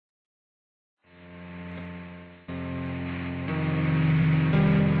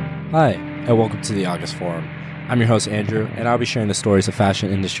Hi, and welcome to the August Forum. I'm your host, Andrew, and I'll be sharing the stories of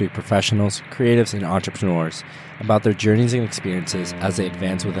fashion industry professionals, creatives, and entrepreneurs about their journeys and experiences as they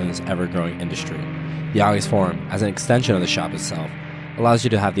advance within this ever-growing industry. The August Forum, as an extension of the shop itself, allows you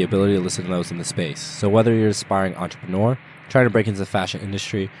to have the ability to listen to those in the space. So whether you're an aspiring entrepreneur, trying to break into the fashion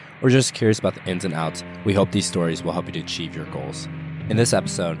industry, or just curious about the ins and outs, we hope these stories will help you to achieve your goals. In this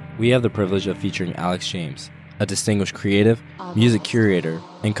episode, we have the privilege of featuring Alex James, a distinguished creative, music curator,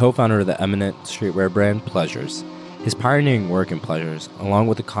 and co-founder of the eminent streetwear brand Pleasures. His pioneering work in Pleasures, along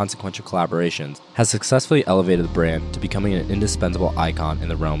with the consequential collaborations, has successfully elevated the brand to becoming an indispensable icon in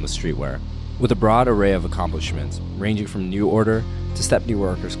the realm of streetwear. With a broad array of accomplishments, ranging from New Order to Step New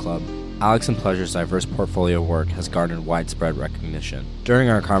Workers Club, Alex and Pleasure's diverse portfolio of work has garnered widespread recognition. During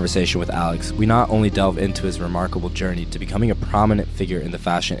our conversation with Alex, we not only delve into his remarkable journey to becoming a prominent figure in the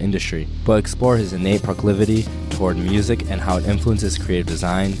fashion industry, but explore his innate proclivity toward music and how it influences creative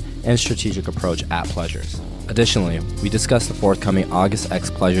design and strategic approach at Pleasures. Additionally, we discuss the forthcoming August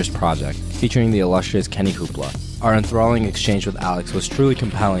X Pleasures project, featuring the illustrious Kenny Hoopla. Our enthralling exchange with Alex was truly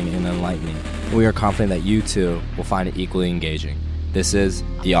compelling and enlightening, and we are confident that you too will find it equally engaging. This is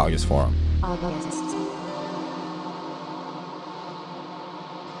the August Forum.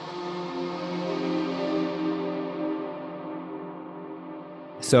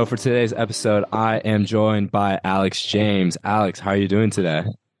 So for today's episode, I am joined by Alex James. Alex, how are you doing today?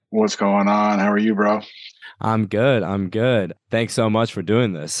 What's going on? How are you, bro? I'm good. Thanks so much for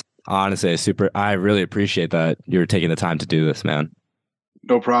doing this. Honestly, I really appreciate that you're taking the time to do this, man.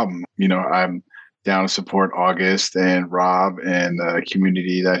 No problem. I'm down to support August and Rob and the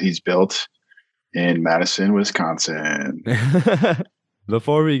community that he's built in Madison, Wisconsin.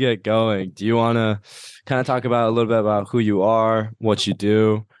 Before we get going, do you want to kind of talk about a little bit about who you are, what you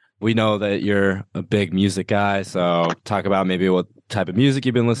do? We know that you're a big music guy, so talk about maybe what type of music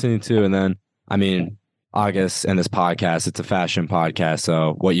you've been listening to. And then, August and this podcast, it's a fashion podcast,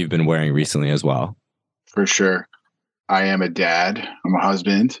 so what you've been wearing recently as well. For sure. I am a dad. I'm a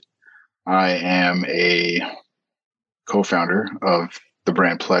husband. I am a co-founder of the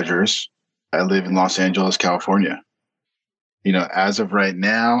brand Pleasures. I live in Los Angeles, California. As of right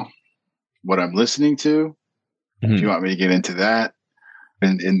now, what I'm listening to, if you want me to get into that,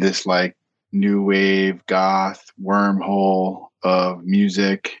 in this like new wave, goth, wormhole of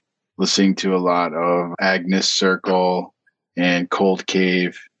music, listening to a lot of Agnes Circle and Cold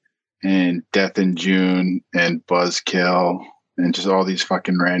Cave and Death in June and Buzzkill and just all these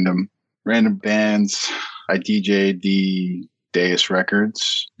fucking random bands. I DJ'd the Deus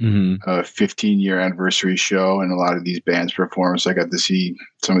Records, a 15-year anniversary show, and a lot of these bands performed. So I got to see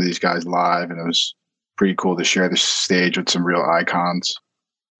some of these guys live, and it was pretty cool to share the stage with some real icons.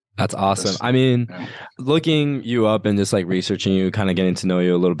 That's awesome. Looking you up and just like researching you, kind of getting to know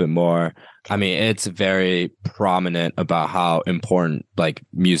you a little bit more. It's very prominent about how important like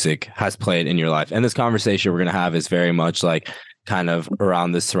music has played in your life. And this conversation we're going to have is very much like kind of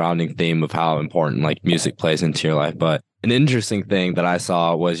around the surrounding theme of how important like music plays into your life. But an interesting thing that I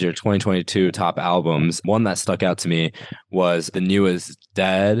saw was your 2022 top albums. One that stuck out to me was the newest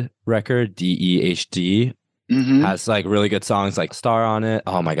Dead record, DEHD. Has like really good songs like Star on it.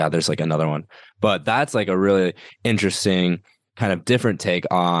 Oh my God, there's like another one. But that's like a really interesting kind of different take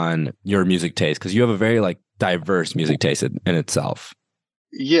on your music taste because you have a very like diverse music taste in itself.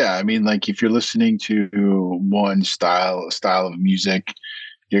 Yeah, like if you're listening to one style of music,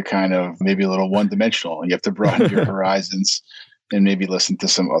 you're kind of maybe a little one-dimensional. You have to broaden your horizons and maybe listen to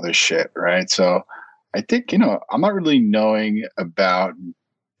some other shit, right? So I think, I'm not really knowing about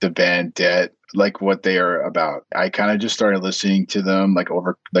the band Dead, like what they are about. I kind of just started listening to them like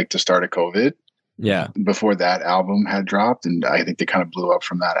over like the start of COVID. Yeah. Before that album had dropped, and I think they kind of blew up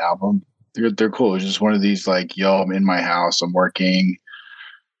from that album. They're cool. It's just one of these like, yo, I'm in my house, I'm working,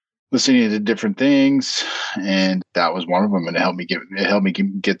 listening to different things, and that was one of them. And it helped me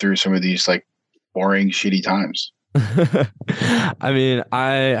get through some of these like boring, shitty times. I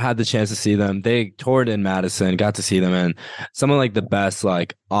had the chance to see them. They toured in Madison, got to see them, and some of like the best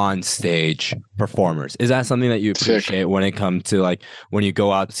like on stage performers. Is that something that you appreciate when it comes to like when you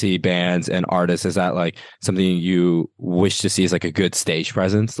go out to see bands and artists? Is that like something you wish to see as like a good stage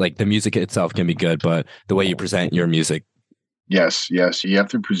presence? Like the music itself can be good, but the way you present your music. Yes. You have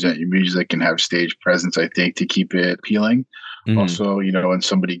to present your music and have stage presence, I think, to keep it appealing. Also, when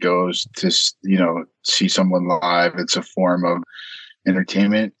somebody goes to, see someone live, it's a form of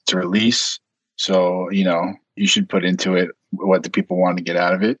entertainment, it's a release. So, you should put into it what the people want to get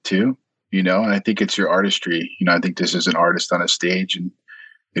out of it too, and I think it's your artistry. I think this is an artist on a stage, and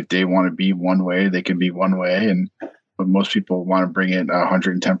if they want to be one way, they can be one way. And but most people want to bring it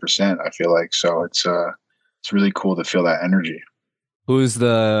 110%. I feel like so it's really cool to feel that energy. Who's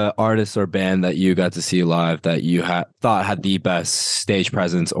the artist or band that you got to see live that you thought had the best stage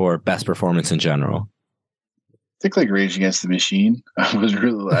presence or best performance in general? I think like Rage Against the Machine. I was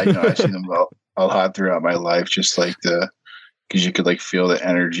really like, I've seen them a lot throughout my life, just like because you could like feel the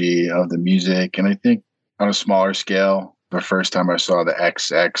energy of the music. And I think on a smaller scale, the first time I saw the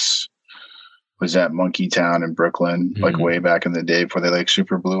XX was at Monkey Town in Brooklyn, like way back in the day before they like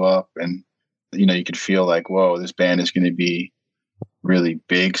super blew up. And, you could feel like, whoa, this band is going to be really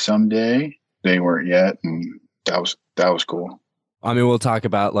big someday. They weren't yet. And that was cool. I mean, we'll talk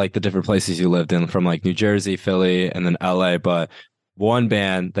about like the different places you lived in from like New Jersey, Philly, and then LA. But one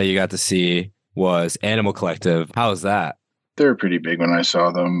band that you got to see was Animal Collective. How was that? They were pretty big when I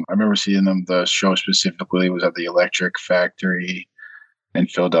saw them. I remember seeing them. The show specifically was at the Electric Factory in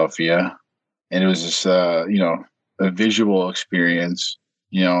Philadelphia. And it was just, a visual experience.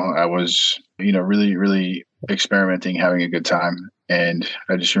 I was, really, really experimenting, having a good time. And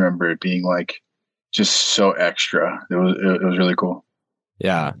I just remember it being like just so extra. It was really cool.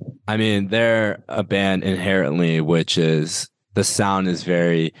 Yeah. I mean, they're a band inherently, which is the sound is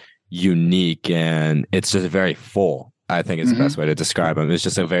very unique and it's just very full. I think is the best way to describe them. It's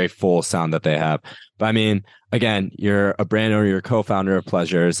just a very full sound that they have. But I mean, again, you're a brand owner, you're a co-founder of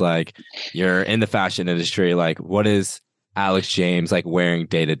Pleasures, like you're in the fashion industry. Like, what is Alex James like wearing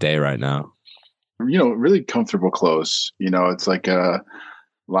day to day right now? Really comfortable clothes. It's like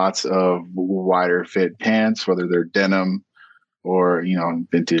lots of wider fit pants, whether they're denim or,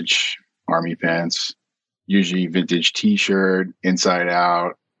 vintage army pants, usually vintage t-shirt, inside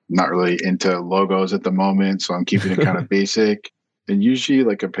out. Not really into logos at the moment, so I'm keeping it kind of basic. And usually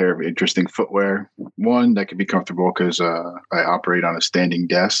like a pair of interesting footwear. One that could be comfortable because I operate on a standing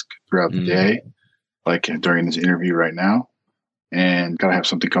desk throughout the day, like during this interview right now. And gotta have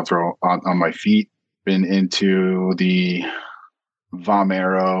something comfortable on my feet. Been into the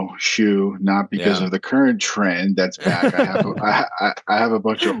Vomero shoe, not because of the current trend that's back. I have a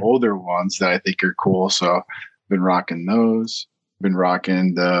bunch of older ones that I think are cool, so been rocking those. Been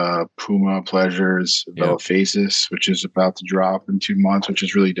rocking the Puma Pleasures Vela Faces, which is about to drop in 2 months, which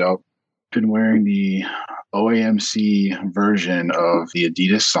is really dope. Been wearing the OAMC version of the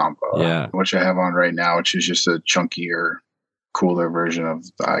Adidas Samba, which I have on right now, which is just a chunkier, cooler version of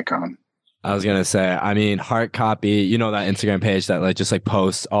the icon. I was gonna say, I mean, Heart Copy, that Instagram page that like just like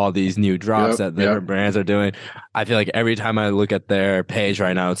posts all these new drops that different brands are doing. I feel like every time I look at their page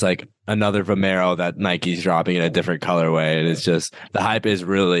right now, it's like another Vomero that Nike's dropping in a different colorway, and it's just the hype is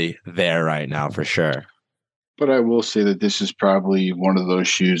really there right now for sure. But I will say that this is probably one of those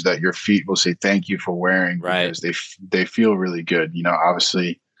shoes that your feet will say thank you for wearing, because they feel really good.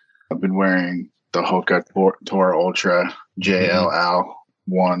 Obviously, I've been wearing the Hoka Tour Ultra JLL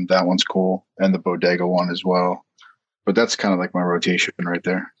one. That one's cool, and the Bodega one as well. But that's kind of like my rotation right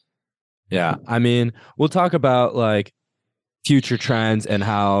there. Yeah, I mean, we'll talk about like future trends and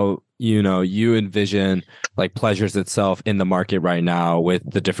how you envision like Pleasures itself in the market right now with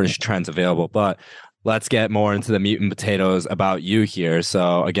the different trends available. But let's get more into the meat and potatoes about you here.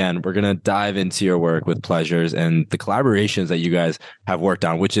 So again, we're gonna dive into your work with Pleasures and the collaborations that you guys have worked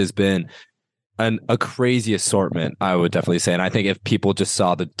on, which has been a crazy assortment, I would definitely say. And I think if people just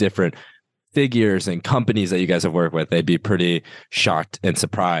saw the different figures and companies that you guys have worked with, they'd be pretty shocked and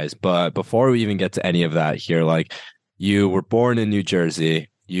surprised. But before we even get to any of that here, like you were born in New Jersey,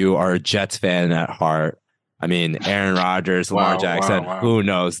 you are a Jets fan at heart. I mean, Aaron Rodgers, Lamar Jackson, who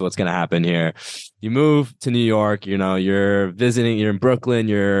knows what's going to happen here. You move to New York, you're visiting, you're in Brooklyn,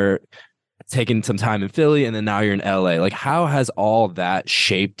 you're taking some time in Philly, and then now you're in LA. Like, how has all that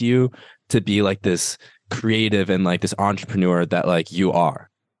shaped you to be like this creative and like this entrepreneur that like you are?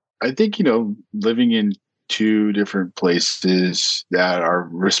 I think, living in two different places that are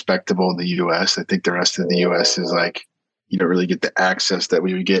respectable in the US, I think the rest of the US is like, you don't really get the access that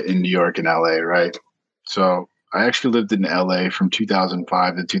we would get in New York and LA, right? So I actually lived in LA from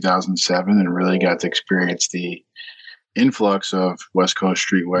 2005 to 2007 and really got to experience the influx of West Coast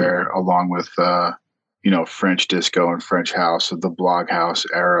streetwear along with, French disco and French house of the blog house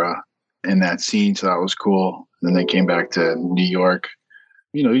era in that scene. So that was cool. And then they came back to New York.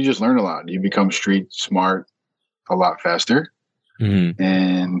 You just learn a lot. You become street smart a lot faster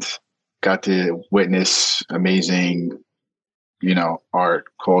and got to witness amazing, art,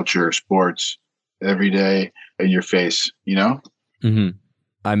 culture, sports every day in your face,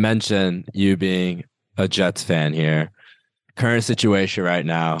 I mentioned you being a Jets fan here. Current situation right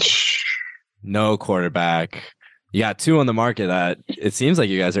now, no quarterback. You got two on the market that it seems like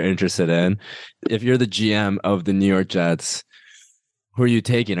you guys are interested in. If you're the GM of the New York Jets, who are you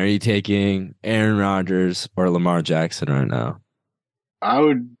taking? Are you taking Aaron Rodgers or Lamar Jackson right now? I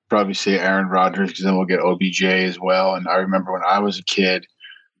would probably say Aaron Rodgers because then we'll get OBJ as well. And I remember when I was a kid,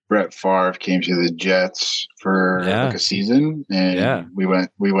 Brett Favre came to the Jets for like Yeah, a season, yeah, and we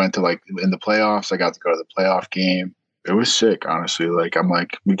went to like in the playoffs. I got to go to the playoff game. It was sick, honestly. Like I'm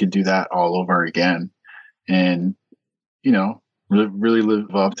like we could do that all over again, and really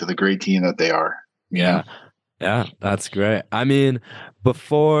live up to the great team that they are. You know, yeah. Yeah, that's great. I mean,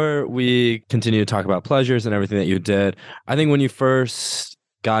 before we continue to talk about pleasures and everything that you did, I think when you first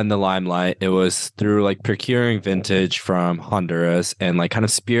got in the limelight, it was through like procuring vintage from Honduras and like kind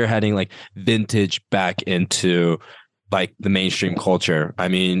of spearheading like vintage back into like the mainstream culture. I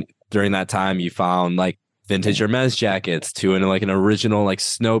mean, during that time, you found like vintage Hermes jackets to like an original like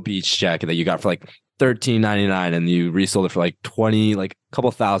snow beach jacket that you got for like 13.99 and you resold it for like 20, like a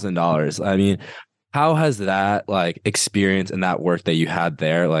couple $1,000s. I mean, how has that like experience and that work that you had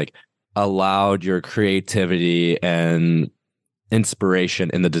there like allowed your creativity and inspiration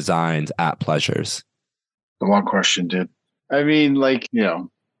in the designs at Pleasures? a long question, dude. I mean, like I'm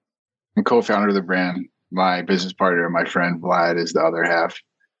co-founder of the brand. My business partner, my friend Vlad, is the other half,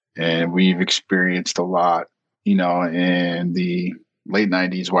 and we've experienced a lot, in the late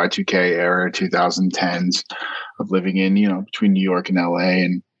 '90s Y2K era, 2010s of living in, between New York and LA,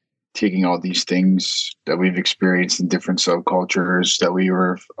 and taking all these things that we've experienced in different subcultures that we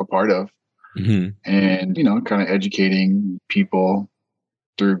were a part of, Mm-hmm. and kind of educating people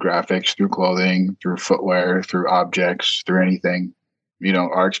through graphics, through clothing, through footwear, through objects, through anything.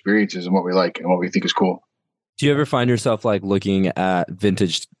 Our experiences and what we like and what we think is cool. Do you ever find yourself like looking at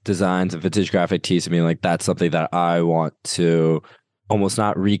vintage designs and vintage graphic tees and being like, that's something that I want to almost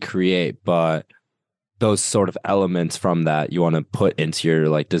not recreate, but those sort of elements from that you want to put into your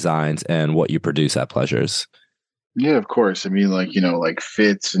like designs and what you produce at Pleasures? Yeah, of course. I mean, like, like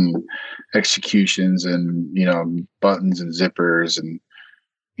fits and executions and, buttons and zippers and,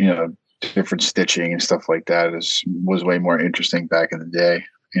 you know, different stitching and stuff like that was way more interesting back in the day,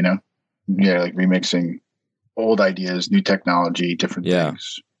 you know? Yeah, like remixing old ideas, new technology, different Yeah.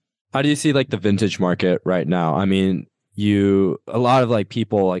 things. How do you see like the vintage market right now? I mean, a lot of like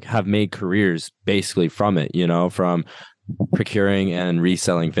people like have made careers basically from it, from procuring and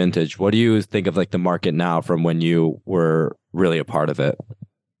reselling vintage. What do you think of like the market now from when you were really a part of it?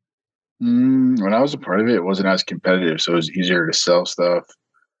 When I was a part of it, it wasn't as competitive, so it was easier to sell stuff.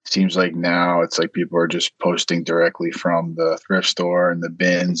 Seems like now it's like people are just posting directly from the thrift store and the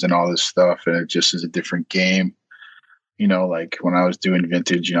bins and all this stuff, and it just is a different game. Like when I was doing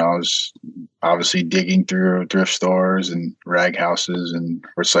vintage, I was obviously digging through thrift stores and rag houses and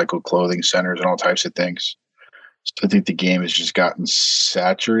recycled clothing centers and all types of things. So I think the game has just gotten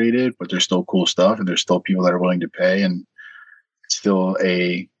saturated, but there's still cool stuff and there's still people that are willing to pay, and it's still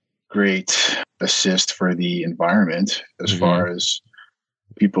a great assist for the environment as Mm-hmm. far as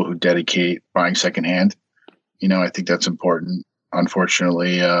people who dedicate buying secondhand. I think that's important.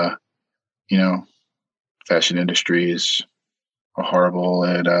 Unfortunately, you know, fashion industry is a horrible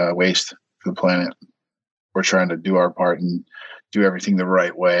and waste for the planet. We're trying to do our part and do everything the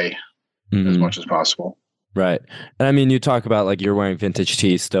right way as Mm-hmm. much as possible. Right. And I mean, you talk about like you're wearing vintage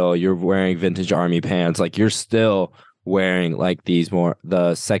tees still, you're wearing vintage army pants, like you're still wearing like these more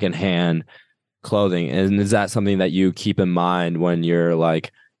the secondhand clothing. And is that something that you keep in mind when you're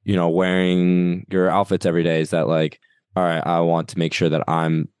like, wearing your outfits every day? Is that like, all right, I want to make sure that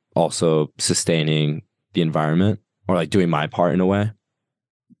I'm also sustaining the environment or like doing my part in a way?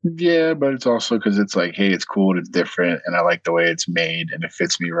 Yeah, but it's also because it's like, hey, it's cool, it's different, and I like the way it's made, and it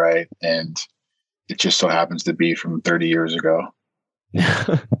fits me right, and it just so happens to be from 30 years ago.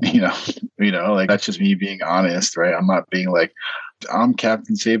 You know, like that's just me being honest, right? I'm not being like, I'm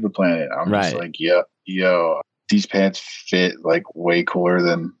Captain Save the Planet. I'm just Right. like, yo, these pants fit like way cooler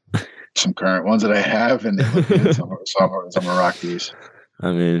than some current ones that I have, and they look good. So I'm gonna rock these.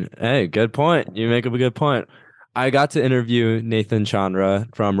 I mean, hey, good point. You make up a good point. I got to interview Nathan Chandra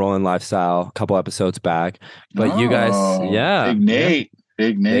from Rolling Lifestyle a couple episodes back, but you guys, Oh, yeah, yeah, Big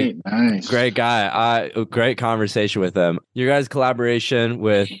big, Nate, nice. great guy. A great conversation with him. Your guys' collaboration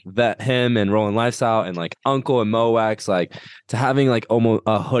with him and Rolling Lifestyle and like Uncle and Moex, like to having like almost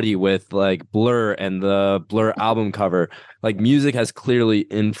a hoodie with like Blur and the Blur album cover. Like music has clearly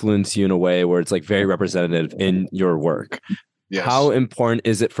influenced you in a way where it's like very representative in your work. How Yes. important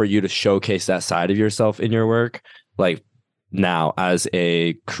is it for you to showcase that side of yourself in your work, like now as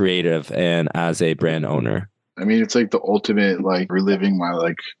a creative and as a brand owner? I mean, it's like the ultimate, like reliving my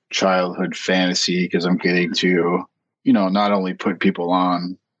like childhood fantasy because I'm getting to, not only put people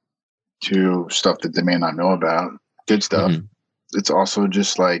on to stuff that they may not know about, good stuff. Hmm. It's also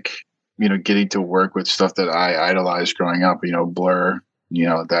just like, getting to work with stuff that I idolized growing up, Blur,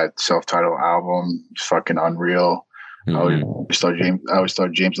 that self-titled album, fucking unreal. Hmm. I always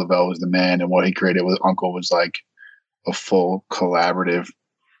thought James Lavelle was the man, and what he created with Uncle was like a full collaborative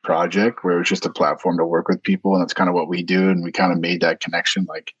project where it was just a platform to work with people, and that's kind of what we do. And we kind of made that connection,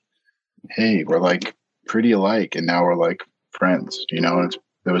 like, hey, we're like pretty alike, and now we're like friends.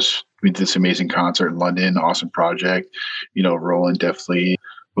 We did this amazing concert in London, awesome project. Roland definitely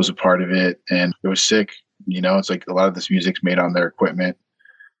was a part of it, and it was sick. It's like a lot of this music's made on their equipment,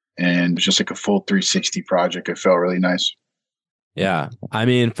 and it's just like a full 360 project. It felt really nice. Yeah. I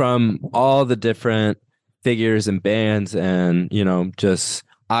mean, from all the different figures and bands and, just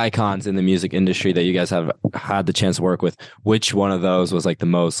icons in the music industry that you guys have had the chance to work with, which one of those was like the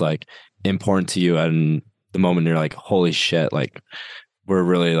most like important to you and the moment you're like, holy shit, like we're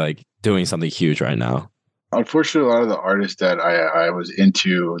really like doing something huge right now? Unfortunately, a lot of the artists that I was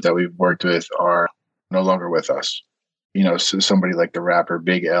into that we've worked with are no longer with us. So somebody like the rapper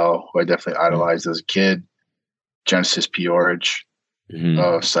Big L, who I definitely idolized as a kid, Genesis Peorage,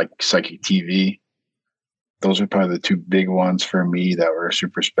 Mm-hmm. Psychic TV. Those are probably the two big ones for me that were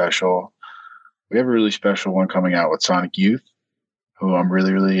super special. We have a really special one coming out with Sonic Youth, who I'm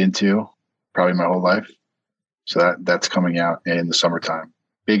really, really into, probably my whole life. So that's coming out in the summertime.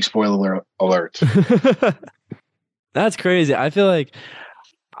 Big spoiler alert. That's crazy. I feel like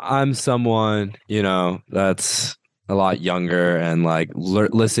I'm someone, that's a lot younger and like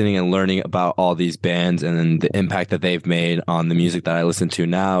listening and learning about all these bands and then the impact that they've made on the music that I listen to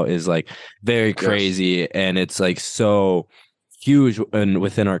now is like very Yes. crazy and it's like so huge and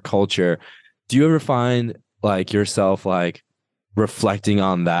within our culture. Do you ever find like yourself like reflecting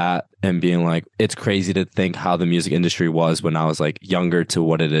on that and being like, it's crazy to think how the music industry was when I was like younger to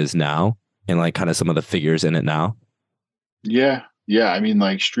what it is now and like kind of some of the figures in it now? Yeah. Yeah. I mean,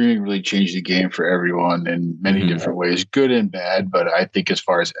 like streaming really changed the game for everyone in many Hmm. different ways, good and bad. But I think as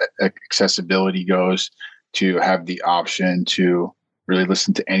far as accessibility goes, to have the option to really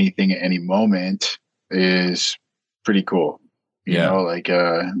listen to anything at any moment is pretty cool. Yeah. Like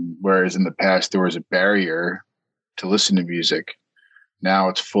whereas in the past there was a barrier to listen to music. Now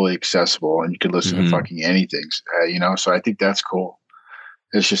it's fully accessible and you can listen to Hmm. fucking anything. So I think that's cool.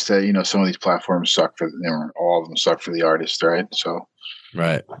 It's just that some of these platforms suck for all of them suck for the artist, right? So,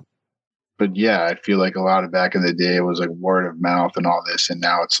 Right. but yeah, I feel like a lot of back in the day it was like word of mouth and all this, and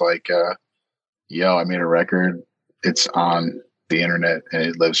now it's like, yo, I made a record, it's on the internet and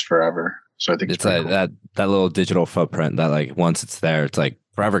it lives forever. So I think it's It's pretty like cool. that little digital footprint that like once it's there, it's like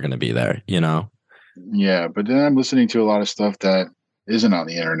forever gonna be there, you know? Yeah, but then I'm listening to a lot of stuff that isn't on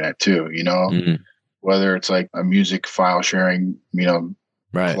the internet too. Hmm. Whether it's like a music file sharing,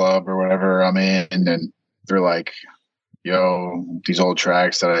 Right. club or whatever I'm in, and then they're like, yo, these old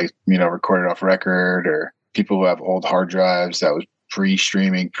tracks that I, recorded off record, or people who have old hard drives that was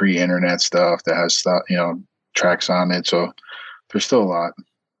pre-streaming, pre-internet stuff that has stuff, tracks on it. So there's still a lot.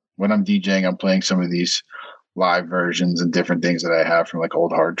 When I'm DJing, I'm playing some of these live versions and different things that I have from like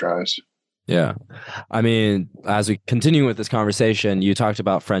old hard drives. Yeah. I mean, as we continue with this conversation, you talked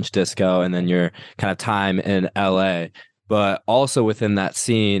about French disco and then your kind of time in LA, but also within that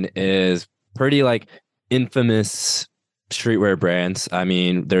scene is pretty like infamous streetwear brands. I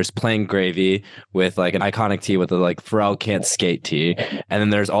mean, there's Plain Gravy with like an iconic tee with the like Pharrell Can't Skate tee. And then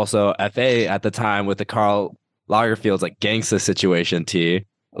there's also FA at the time with the Karl Lagerfeld's like Gangsta Situation tee.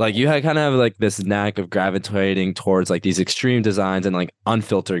 Like you had kind of have like this knack of gravitating towards like these extreme designs and like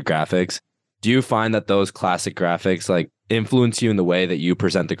unfiltered graphics. Do you find that those classic graphics like influence you in the way that you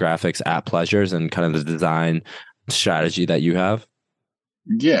present the graphics at Pleasures and kind of the design strategy that you have?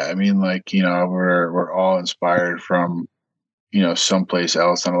 Yeah, I mean, like we're all inspired from someplace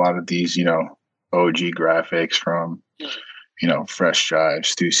else on a lot of these OG graphics from Fresh Jive,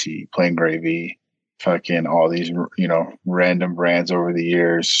 Stussy, Plain Gravy, fucking all these random brands over the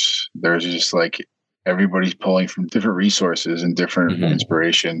years. There's just like everybody's pulling from different resources and different Hmm.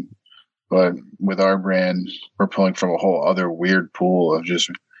 inspiration. But with our brand, we're pulling from a whole other weird pool of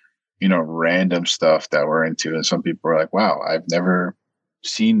just random stuff that we're into. And some people are like, wow, I've never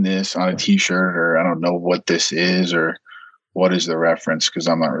seen this on a t-shirt, or I don't know what this is, or what is the reference, because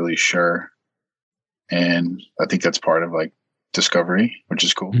I'm not really sure. And I think that's part of like discovery, which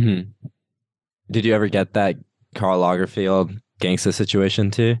is cool. Hmm. Did you ever get that Karl Lagerfeld gangsta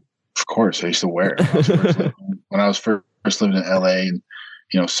situation too? Of course, I used to wear it when I was first living in LA, and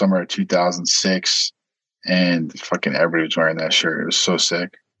summer of 2006. and fucking everybody was wearing that shirt. It was so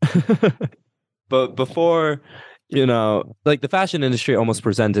sick. But before, like the fashion industry almost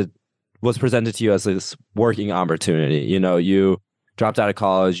was presented to you as this working opportunity. You dropped out of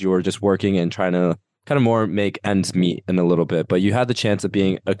college, you were just working and trying to kind of more make ends meet in a little bit, but you had the chance of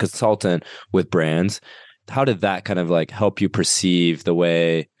being a consultant with brands. How did that kind of like help you perceive the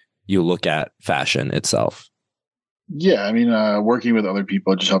way you look at fashion itself? Yeah, I mean, working with other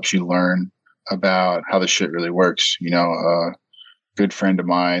people just helps you learn about how the shit really works. A good friend of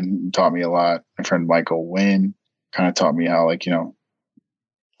mine taught me a lot. My friend Michael Wynn kind of taught me how, like,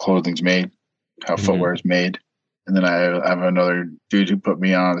 clothing's made, how footwear is made. And then I have another dude who put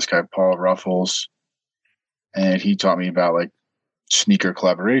me on, this guy, Paul Ruffles. And he taught me about like sneaker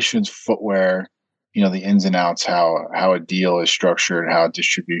collaborations, footwear, the ins and outs, how a deal is structured, how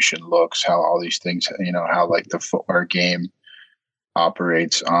distribution looks, how all these things, how like the footwear game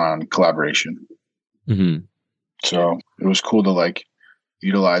operates on collaboration. Mm-hmm. So it was cool to like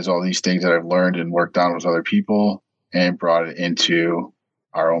utilize all these things that I've learned and worked on with other people and brought it into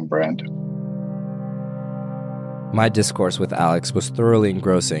our own brand. My discourse with Alex was thoroughly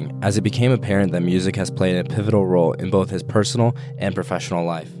engrossing as it became apparent that music has played a pivotal role in both his personal and professional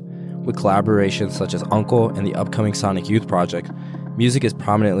life. With collaborations such as Uncle and the upcoming Sonic Youth project, music is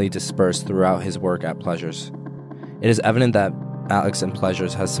prominently dispersed throughout his work at Pleasures. It is evident that Alex and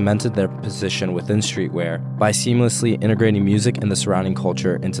Pleasures has cemented their position within streetwear by seamlessly integrating music and the surrounding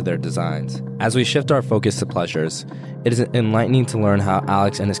culture into their designs. As we shift our focus to Pleasures, it is enlightening to learn how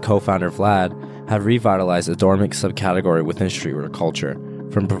Alex and his co-founder Vlad have revitalized a dormant subcategory within streetwear culture.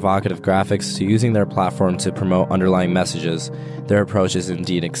 From provocative graphics to using their platform to promote underlying messages, their approach is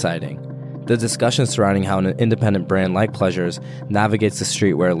indeed exciting. The discussion surrounding how an independent brand like Pleasures navigates the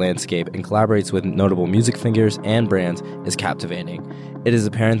streetwear landscape and collaborates with notable music figures and brands is captivating. It is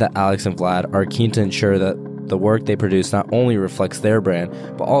apparent that Alex and Vlad are keen to ensure that the work they produce not only reflects their brand,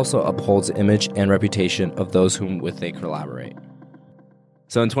 but also upholds the image and reputation of those whom with they collaborate.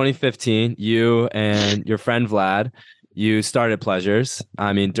 So in 2015, you and your friend Vlad, you started Pleasures.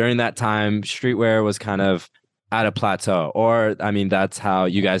 I mean, during that time, streetwear was kind of at a plateau, or I mean, that's how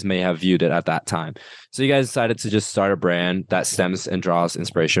you guys may have viewed it at that time. So you guys decided to just start a brand that stems and draws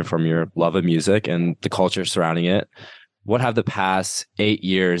inspiration from your love of music and the culture surrounding it. What have the past 8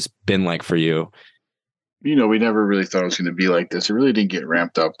 years been like for you? We never really thought it was going to be like this. It really didn't get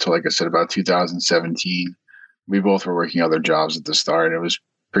ramped up till, like I said, about 2017. We both were working other jobs at the start. It was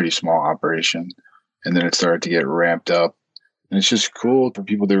a pretty small operation. And then it started to get ramped up. And it's just cool for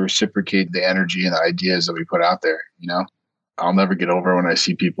people to reciprocate the energy and the ideas that we put out there. I'll never get over when I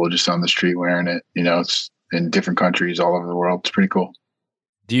see people just on the street wearing it. It's in different countries all over the world. It's pretty cool.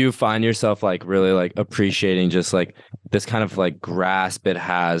 Do you find yourself like really like appreciating just like this kind of like grasp it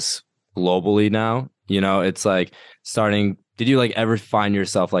has globally now? It's like starting. Did you like ever find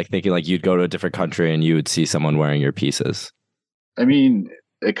yourself like thinking like you'd go to a different country and you would see someone wearing your pieces? I mean,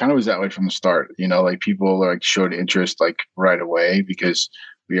 it kind of was that way from the start, like people like showed interest like right away because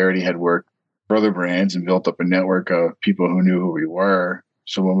we already had worked for other brands and built up a network of people who knew who we were.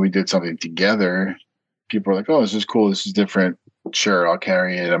 So when we did something together, people were like, oh, this is cool. This is different. Sure, I'll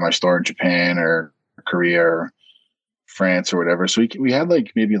carry it at my store in Japan or Korea or France or whatever. So we had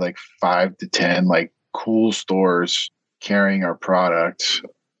like maybe like 5 to 10 like cool stores carrying our product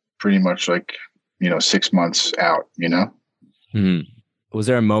pretty much like, 6 months out, Mm-hmm. Was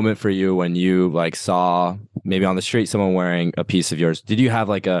there a moment for you when you like saw maybe on the street someone wearing a piece of yours? Did you have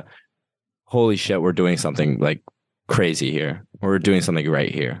like a holy shit, we're doing something like crazy here, or we're doing something right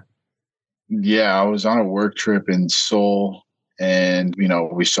here? Yeah, I was on a work trip in Seoul and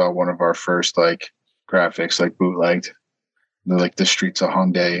we saw one of our first like graphics like bootlegged, like the streets of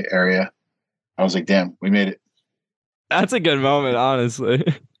Hongdae area. I was like, damn, we made it. That's a good moment, honestly.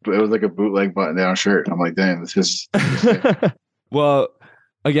 But it was like a bootleg button down shirt. I'm like, damn, this is Well,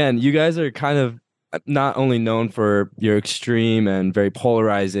 again, you guys are kind of not only known for your extreme and very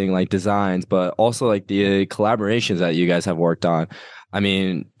polarizing like designs, but also like the collaborations that you guys have worked on. I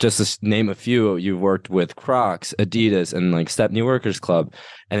mean, just to name a few, you've worked with Crocs, Adidas, and like Stepney Workers Club,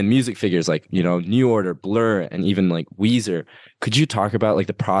 and then music figures like, New Order, Blur, and even like Weezer. Could you talk about like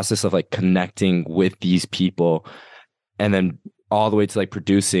the process of like connecting with these people and then all the way to like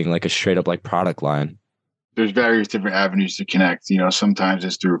producing like a straight up like product line? There's various different avenues to connect. Sometimes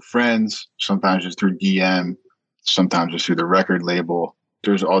it's through friends, sometimes it's through DM, sometimes it's through the record label.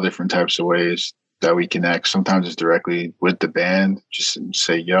 There's all different types of ways that we connect. Sometimes it's directly with the band, just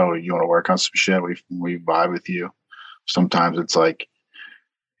say, yo, you want to work on some shit? We vibe with you. Sometimes it's like,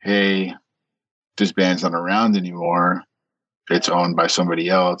 hey, this band's not around anymore. It's owned by somebody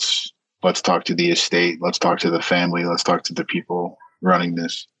else. Let's talk to the estate. Let's talk to the family. Let's talk to the people running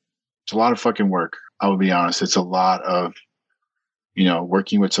this. It's a lot of fucking work. I will be honest. It's a lot of,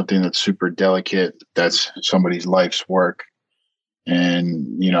 working with something that's super delicate, that's somebody's life's work,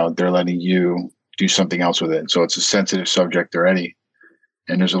 and, they're letting you do something else with it. So it's a sensitive subject already.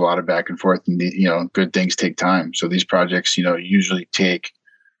 And there's a lot of back and forth, and good things take time. So these projects, usually take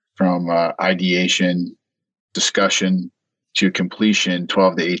from ideation, discussion to completion,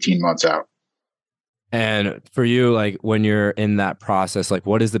 12 to 18 months out. And for you, like when you're in that process, like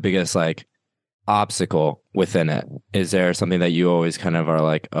what is the biggest like obstacle within it? Is there something that you always kind of are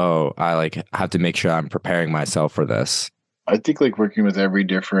like, oh, I like have to make sure I'm preparing myself for this? I think like working with every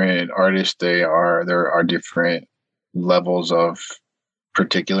different artist, there are different levels of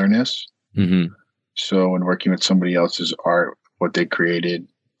particularness. Mm-hmm. So when working with somebody else's art, what they created,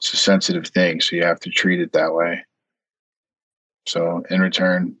 it's a sensitive thing. So you have to treat it that way. So in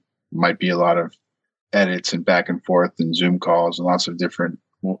return, might be a lot of edits and back and forth and Zoom calls and lots of different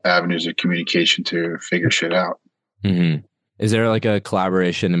avenues of communication to figure shit out. Mm-hmm. Is there like a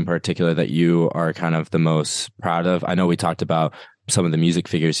collaboration in particular that you are kind of the most proud of? I know we talked about some of the music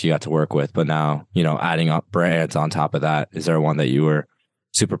figures you got to work with, but now, adding up brands on top of that, is there one that you were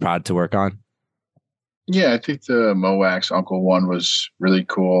super proud to work on? Yeah, I think the Moax Uncle One was really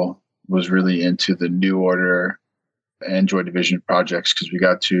cool. Was really into the New Order Android Division projects because we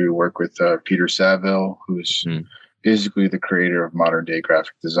got to work with Peter Saville, who's basically the creator of modern day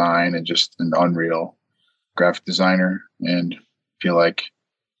graphic design and just an unreal graphic designer. And feel like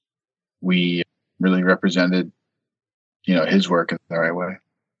we really represented, his work in the right way.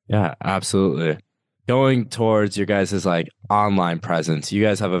 Yeah, absolutely. Going towards your guys' like online presence, you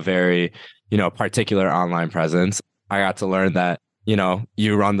guys have a very, particular online presence. I got to learn that,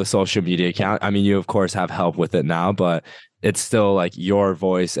 you run the social media account. I mean, you of course have help with it now, but it's still like your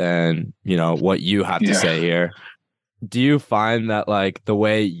voice and, what you have to say here. Do you find that like the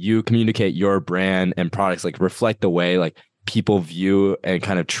way you communicate your brand and products like reflect the way like people view and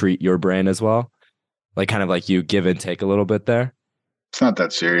kind of treat your brand as well? Like kind of like you give and take a little bit there? It's not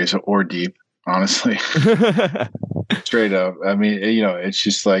that serious or deep, honestly. Straight up. I mean, it's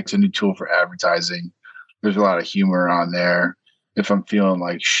just like it's a new tool for advertising. There's a lot of humor on there. If I'm feeling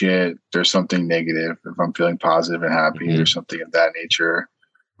like shit, there's something negative. If I'm feeling positive and happy, there's something of that nature.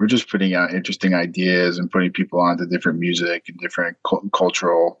 We're just putting out interesting ideas and putting people onto different music and different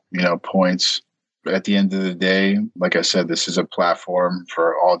cultural, points. But at the end of the day, like I said, this is a platform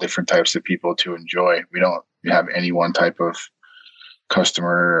for all different types of people to enjoy. We don't have any one type of customer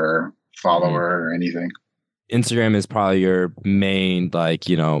or follower or anything. Instagram is probably your main like,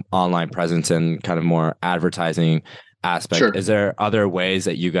 online presence and kind of more advertising aspect. Sure. Is there other ways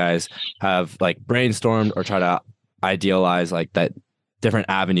that you guys have like brainstormed or try to idealize like that different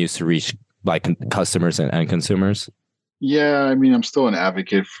avenues to reach like customers and consumers? Yeah, I mean, I'm still an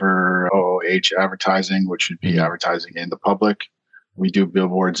advocate for OOH advertising, which would be advertising in the public. We do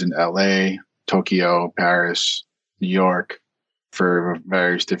billboards in LA, Tokyo, Paris, New York for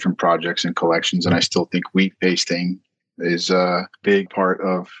various different projects and collections. And I still think wheat pasting is a big part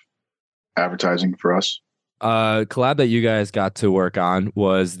of advertising for us. Collab that you guys got to work on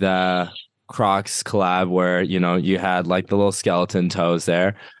was the Crocs collab where, you had like the little skeleton toes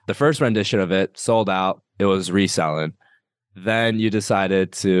there. The first rendition of it sold out. It was reselling. Then you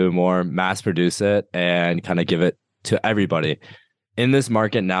decided to more mass produce it and kind of give it to everybody. In this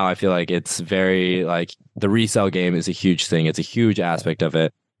market now, I feel like it's very like the resale game is a huge thing. It's a huge aspect of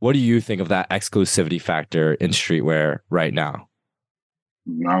it. What do you think of that exclusivity factor in streetwear right now?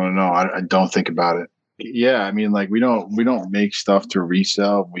 I don't know. I don't think about it. Yeah, I mean, like we don't make stuff to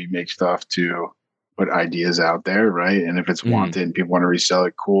resell. We make stuff to put ideas out there, right? And if it's wanted and people want to resell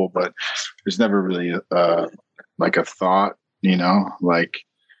it, cool. But there's never really like a thought, like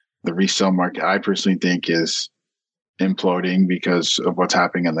the resale market. I personally think is imploding because of what's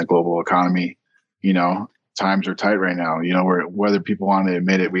happening in the global economy. Times are tight right now. Whether people want to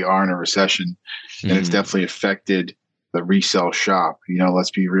admit it, we are in a recession, and it's definitely affected the resale shop.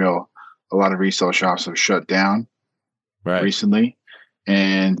 Let's be real. A lot of resale shops have shut down recently.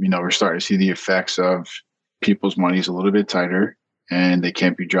 And, we're starting to see the effects of people's money is a little bit tighter and they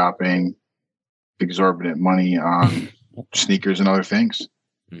can't be dropping exorbitant money on sneakers and other things,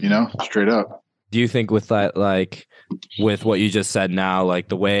 straight up. Do you think with that, like with what you just said now, like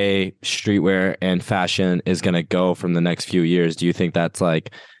the way streetwear and fashion is going to go from the next few years, do you think that's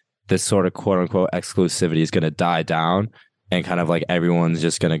like this sort of quote unquote exclusivity is going to die down? And kind of like everyone's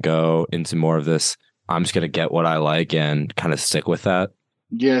just going to go into more of this, I'm just going to get what I like and kind of stick with that?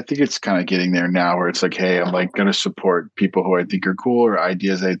 Yeah, I think it's kind of getting there now where it's like, hey, I'm like going to support people who I think are cool or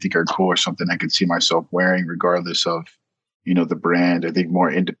ideas I think are cool or something I can see myself wearing regardless of, the brand. I think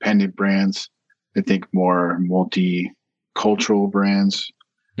more independent brands. I think more multicultural brands.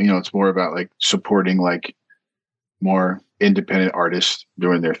 It's more about like supporting like more independent artists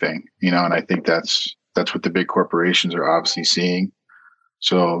doing their thing, and I think that's what the big corporations are obviously seeing.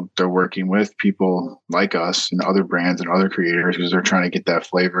 So they're working with people like us and other brands and other creators because they're trying to get that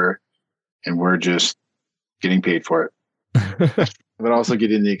flavor, and we're just getting paid for it, but also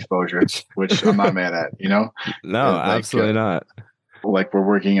getting the exposure, which I'm not mad at. No, Like absolutely not. like we're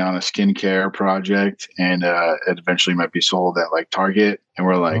working on a skincare project, and it eventually might be sold at like Target, and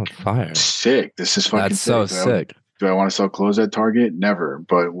we're Oh, like, fire. sick. This is fucking That's so sick. sick. Do I want to sell clothes at Target? Never.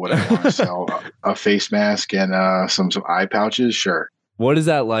 But would I want to sell a face mask and some eye pouches? Sure. What is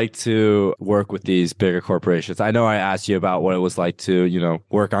that like to work with these bigger corporations? I know I asked you about what it was like to,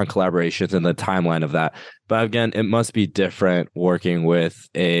 work on collaborations and the timeline of that. But again, it must be different working with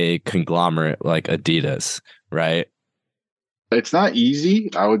a conglomerate like Adidas, right? It's not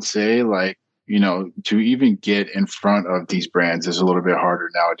easy, I would say. Like, to even get in front of these brands is a little bit harder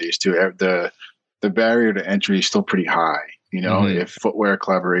nowadays too. The barrier to entry is still pretty high. Hmm. If footwear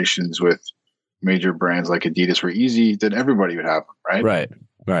collaborations with major brands like Adidas were easy, then everybody would have them, right? Right.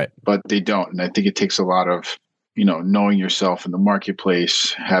 Right. But they don't. And I think it takes a lot of, knowing yourself in the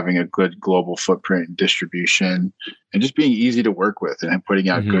marketplace, having a good global footprint and distribution, and just being easy to work with and putting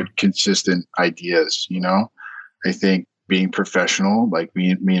out Hmm. good, consistent ideas. I think being professional, like me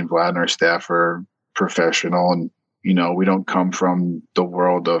and Vlad and our staff are professional, and we don't come from the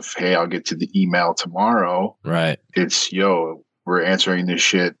world of, hey, I'll get to the email tomorrow. Right. It's, yo, we're answering this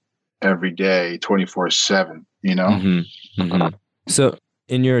shit every day, 24/7. Hmm. Hmm. So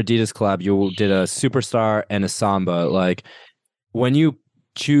in your Adidas collab, you did a Superstar and a Samba. Like when you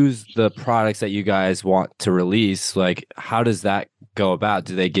choose the products that you guys want to release, like how does that go about?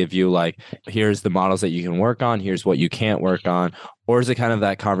 Do they give you like, here's the models that you can work on, here's what you can't work on? Or is it kind of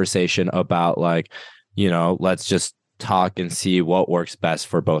that conversation about like, let's just talk and see what works best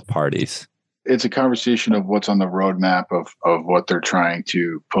for both parties? It's a conversation of what's on the roadmap of what they're trying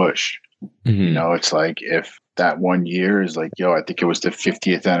to push. Hmm. It's like if that one year is like, yo, I think it was the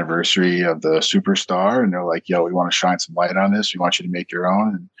 50th anniversary of the Superstar, and they're like, yo, we want to shine some light on this. We want you to make your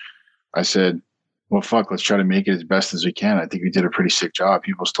own. And I said, well, fuck, let's try to make it as best as we can. I think we did a pretty sick job.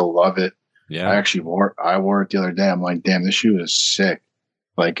 People still love it. Yeah. I wore it the other day. I'm like, damn, this shoe is sick.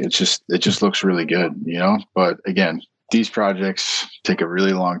 Like it just looks really good, But again, these projects take a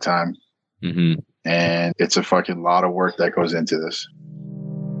really long time, Hmm. and it's a fucking lot of work that goes into this.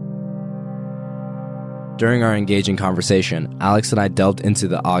 During our engaging conversation, Alex and I delved into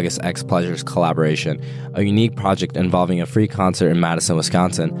the August X Pleasures collaboration, a unique project involving a free concert in Madison,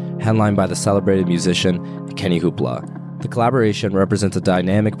 Wisconsin, headlined by the celebrated musician Kenny Hoopla. The collaboration represents a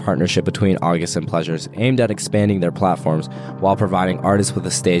dynamic partnership between August and Pleasures, aimed at expanding their platforms while providing artists with a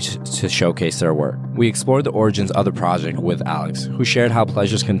stage to showcase their work. We explored the origins of the project with Alex, who shared how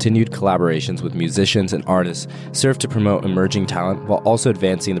Pleasures' continued collaborations with musicians and artists serve to promote emerging talent while also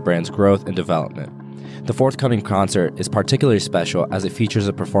advancing the brand's growth and development. The forthcoming concert is particularly special as it features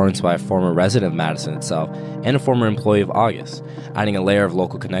a performance by a former resident of Madison itself and a former employee of August, adding a layer of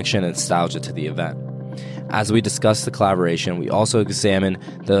local connection and nostalgia to the event. As we discuss the collaboration, we also examine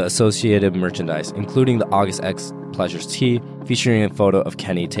the associated merchandise, including the August X Pleasures tee, featuring a photo of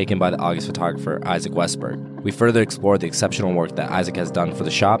Kenny taken by the August photographer Isaac Westberg. We further explore the exceptional work that Isaac has done for the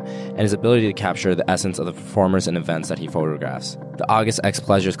shop and his ability to capture the essence of the performers and events that he photographs. The August X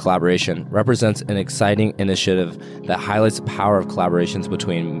Pleasures collaboration represents an exciting initiative that highlights the power of collaborations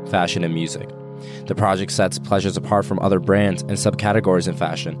between fashion and music. The project sets Pleasures apart from other brands and subcategories in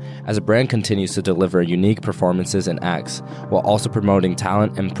fashion, as the brand continues to deliver unique performances and acts, while also promoting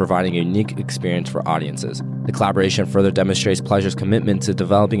talent and providing a unique experience for audiences. The collaboration further demonstrates Pleasure's commitment to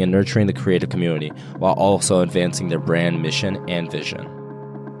developing and nurturing the creative community, while also advancing their brand mission and vision.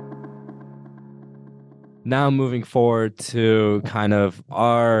 Now moving forward to kind of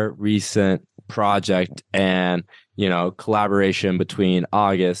our recent project and, collaboration between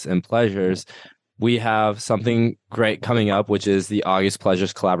August and Pleasures, we have something great coming up, which is the August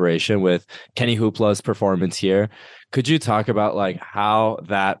Pleasures collaboration with Kenny Hoopla's performance here. Could you talk about like how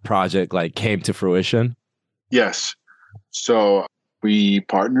that project like came to fruition? Yes. So we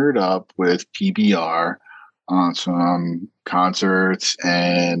partnered up with PBR on some concerts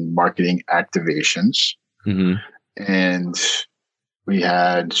and marketing activations. Mm-hmm. And we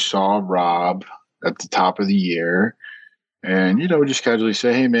had Saw Rob at the top of the year. And, we just casually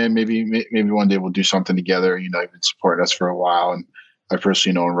say, hey, man, maybe one day we'll do something together. You've been supporting us for a while. And I've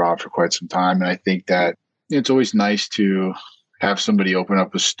personally known Rob for quite some time, and I think that it's always nice to have somebody open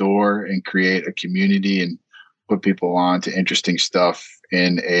up a store and create a community and put people on to interesting stuff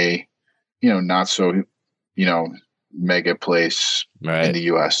in a, not so, you know, mega place in Right. the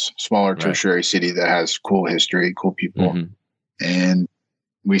US, smaller Right. tertiary city that has cool history, cool people. Hmm. And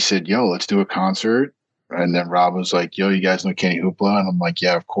we said, yo, let's do a concert. And then Rob was like, yo, you guys know Kenny Hoopla? And I'm like,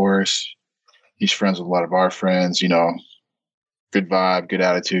 yeah, of course. He's friends with a lot of our friends, good vibe, good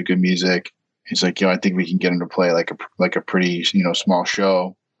attitude, good music. He's like, yo, I think we can get him to play like a pretty, small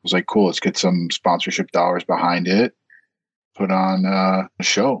show. I was like, cool, let's get some sponsorship dollars behind it, put on a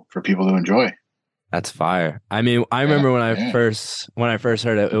show for people to enjoy. That's fire. I mean, I Yeah, remember yeah. when I first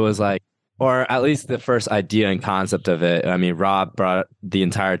heard it, it was like, or at least the first idea and concept of it. I mean, Rob brought the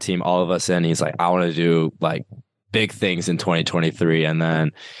entire team, all of us in. He's like, I want to do like big things in 2023. And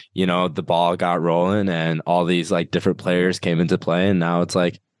then, the ball got rolling and all these like different players came into play. And now it's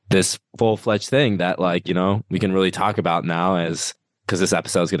like this full-fledged thing that like, we can really talk about now as because this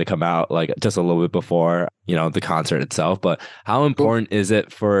episode is going to come out like just a little bit before, the concert itself. But how Cool. important is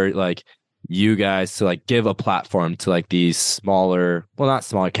it for like you guys to like give a platform to like these smaller, well, not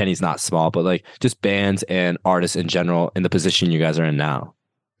smaller, Kenny's not small, but like just bands and artists in general in the position you guys are in now?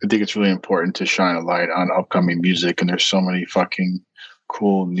 I think it's really important to shine a light on upcoming music, and there's so many fucking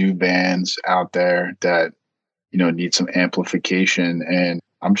cool new bands out there that need some amplification. And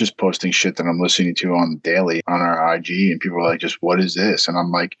I'm just posting shit that I'm listening to on the daily on our IG, and people are like, "Just what is this?" And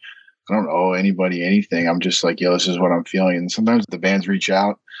I'm like, I don't owe anybody anything. I'm just like, yo, this is what I'm feeling. And sometimes the bands reach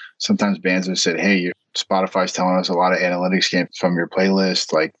out. Sometimes bands have said, hey, Spotify's telling us a lot of analytics came from your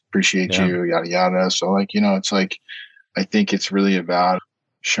playlist. Like, appreciate Yeah. you, yada yada. So like, it's like I think it's really about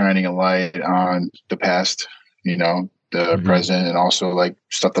shining a light on the past, the Mhm. present, and also like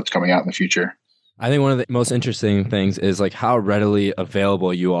stuff that's coming out in the future. I think one of the most interesting things is like how readily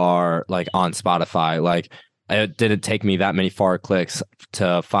available you are like on Spotify. Like it didn't take me that many far clicks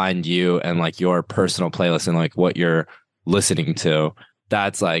to find you and like your personal playlist and like what you're listening to.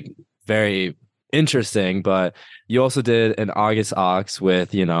 That's like very interesting. But you also did an August Ox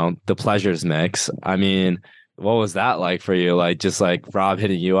with, the Pleasures mix. I mean, what was that like for you? Like just like Rob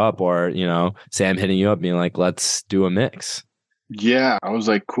hitting you up or, Sam hitting you up being like, let's do a mix. Yeah, I was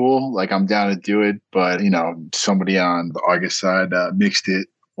like, cool, like I'm down to do it, but somebody on the August side mixed it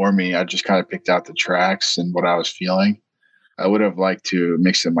for me. I just kind of picked out the tracks and what I was feeling. I would have liked to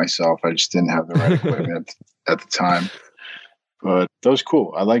mix it myself. I just didn't have the right equipment at the time. But that was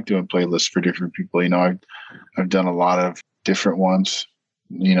cool. I like doing playlists for different people. I've done a lot of different ones.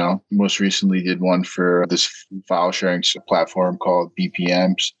 Most recently did one for this file sharing platform called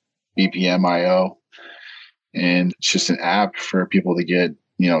BPMs, BPMIO. And it's just an app for people to get,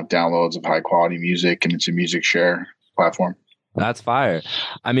 downloads of high quality music, and it's a music share platform. That's fire.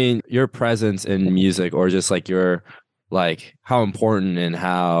 I mean, your presence in music or just like your like how important and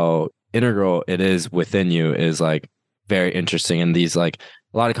how integral it is within you is like very interesting. And these like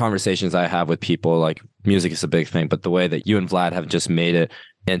a lot of conversations I have with people, like music is a big thing, but the way that you and Vlad have just made it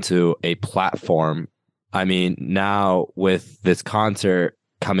into a platform. I mean, now with this concert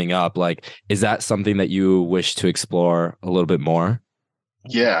coming up, like, is that something that you wish to explore a little bit more?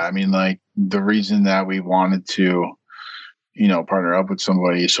 Yeah. I mean, like the reason that we wanted to, partner up with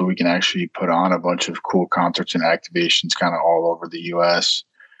somebody so we can actually put on a bunch of cool concerts and activations kind of all over the US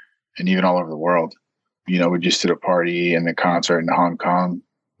and even all over the world. We just did a party and a concert in Hong Kong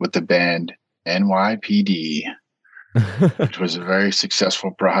with the band NYPD, which was a very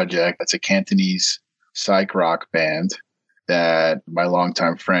successful project. It's a Cantonese psych rock band that my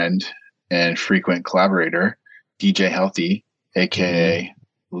longtime friend and frequent collaborator, DJ Healthy, aka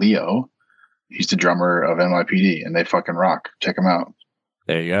Leo, he's the drummer of NYPD, and they fucking rock. Check them out.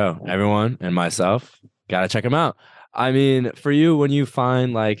 There you go. Everyone and myself, gotta check them out. I mean, for you, when you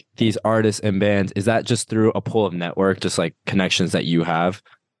find like these artists and bands, is that just through a pull of network, just like connections that you have?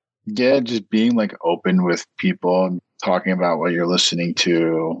 Yeah, just being like open with people, talking about what you're listening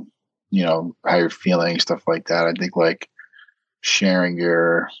to, how you're feeling, stuff like that. I think like sharing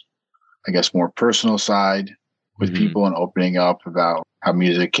your, I guess, more personal side with Mhm. people and opening up about how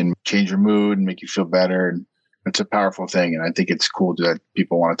music can change your mood and make you feel better. And it's a powerful thing. And I think it's cool that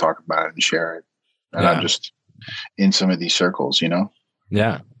people want to talk about it and share it. And I'm Yeah. just in some of these circles.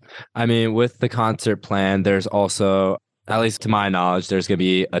 Yeah. I mean, with the concert plan, there's also, at least to my knowledge, there's going to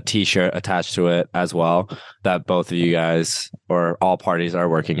be a t-shirt attached to it as well that both of you guys or all parties are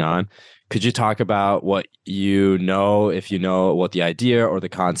working on. Could you talk about what if you know what the idea or the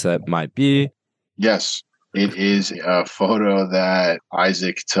concept might be? Yes, it is a photo that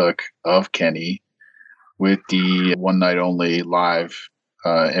Isaac took of Kenny with the one night only live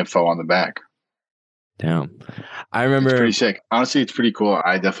info on the back. Damn. I remember. It's pretty sick. Honestly, it's pretty cool.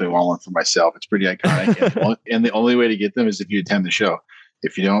 I definitely want one for myself. It's pretty iconic. And the only way to get them is if you attend the show.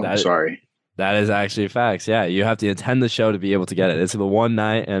 If you don't, sorry. That is actually facts. Yeah, you have to attend the show to be able to get it. It's the one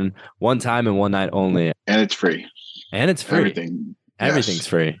time and one night only. And it's free. Everything's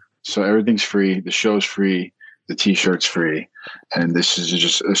free. So everything's free. The show's free. The T-shirt's free. And this is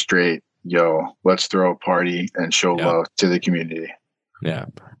just a straight, let's throw a party and show love to the community. Yeah.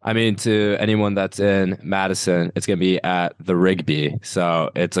 I mean, to anyone that's in Madison, it's going to be at the Rigby. So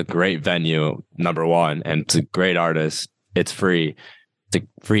it's a great venue, number one, and it's a great artist. It's free. It's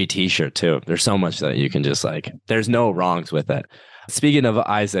a free T-shirt too. There's so much that you can just there's no wrongs with it. Speaking of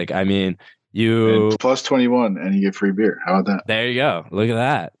Isaac, I mean, and plus 21 and you get free beer. How about that? There you go. Look at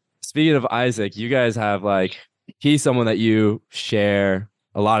that. Speaking of Isaac, you guys have he's someone that you share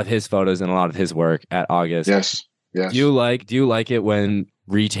a lot of his photos and a lot of his work at August. Yes. Do you like it when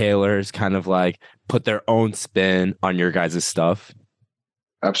retailers kind of put their own spin on your guys' stuff?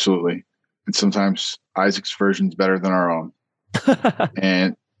 Absolutely. And sometimes Isaac's version's better than our own.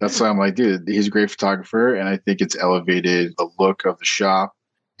 And that's why I'm like, dude, he's a great photographer. And I think it's elevated the look of the shop.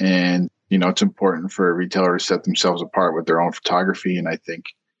 And, it's important for a retailer to set themselves apart with their own photography. And I think,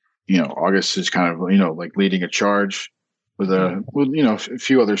 August is kind of, leading a charge with a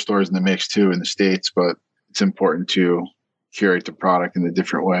few other stores in the mix too in the States, but it's important to curate the product in a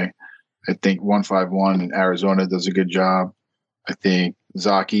different way. I think 151 in Arizona does a good job. I think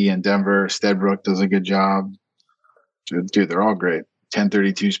Zaki in Denver, Steadbrook does a good job. Dude, they're all great.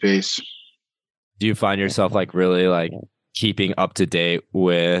 1032 space. Do you find yourself really keeping up to date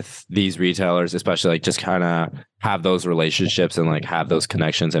with these retailers, especially just kind of have those relationships and have those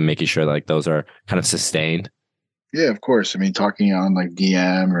connections and making sure those are kind of sustained? Yeah, of course. I mean, talking on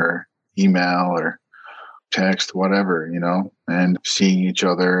DM or email or text, whatever, and seeing each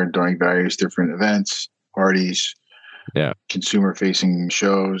other during various different events, parties, consumer facing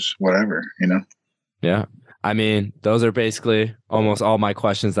shows, whatever, Yeah. I mean, those are basically almost all my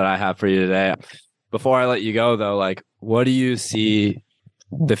questions that I have for you today. Before I let you go though, what do you see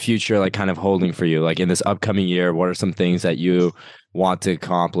the future kind of holding for you? In this upcoming year, what are some things that you want to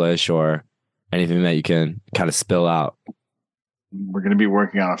accomplish or anything that you can kind of spill out? We're going to be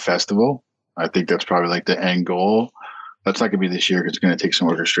working on a festival. I think that's probably the end goal. That's not going to be this year because it's going to take some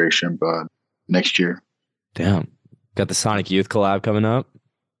orchestration, but next year. Damn. Got the Sonic Youth collab coming up.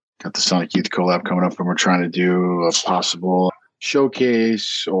 And we're trying to do a possible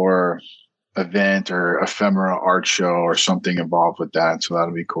showcase or event or ephemera art show or something involved with that. So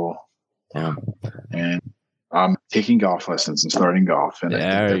that'll be cool. Yeah. And I'm taking golf lessons and starting golf. And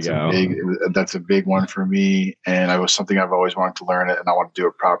that's a big one for me. And it was something I've always wanted to learn it, and I want to do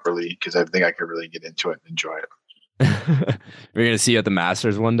it properly because I think I could really get into it and enjoy it. We're going to see you at the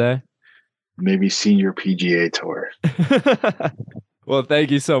Masters one day? Maybe senior PGA tour. Well, thank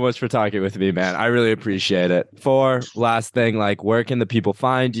you so much for talking with me, man. I really appreciate it. Last thing, where can the people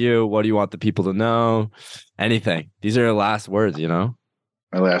find you? What do you want the people to know? Anything. These are your last words, My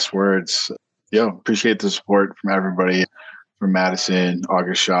last words. Appreciate the support from everybody from Madison,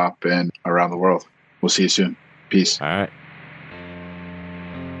 August Shop, and around the world. We'll see you soon. Peace. All right.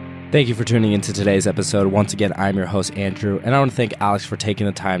 Thank you for tuning into today's episode. Once again, I'm your host, Andrew, and I want to thank Alex for taking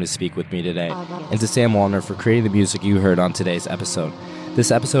the time to speak with me today, and to Sam Wallner for creating the music you heard on today's episode.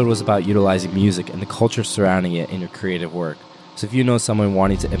 This episode was about utilizing music and the culture surrounding it in your creative work. So if you know someone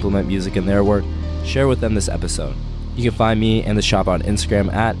wanting to implement music in their work, share with them this episode. You can find me and the shop on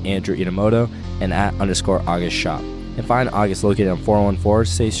Instagram at Andrew Inamoto and at _August Shop. And find August located on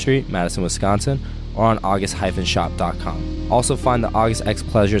 414 State Street, Madison, Wisconsin, or on august-shop.com. Also find the August X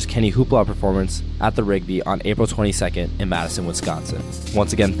Pleasures Kenny Hoopla performance at the Rigby on April 22nd in Madison, Wisconsin.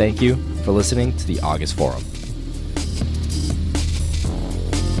 Once again, thank you for listening to the August Forum.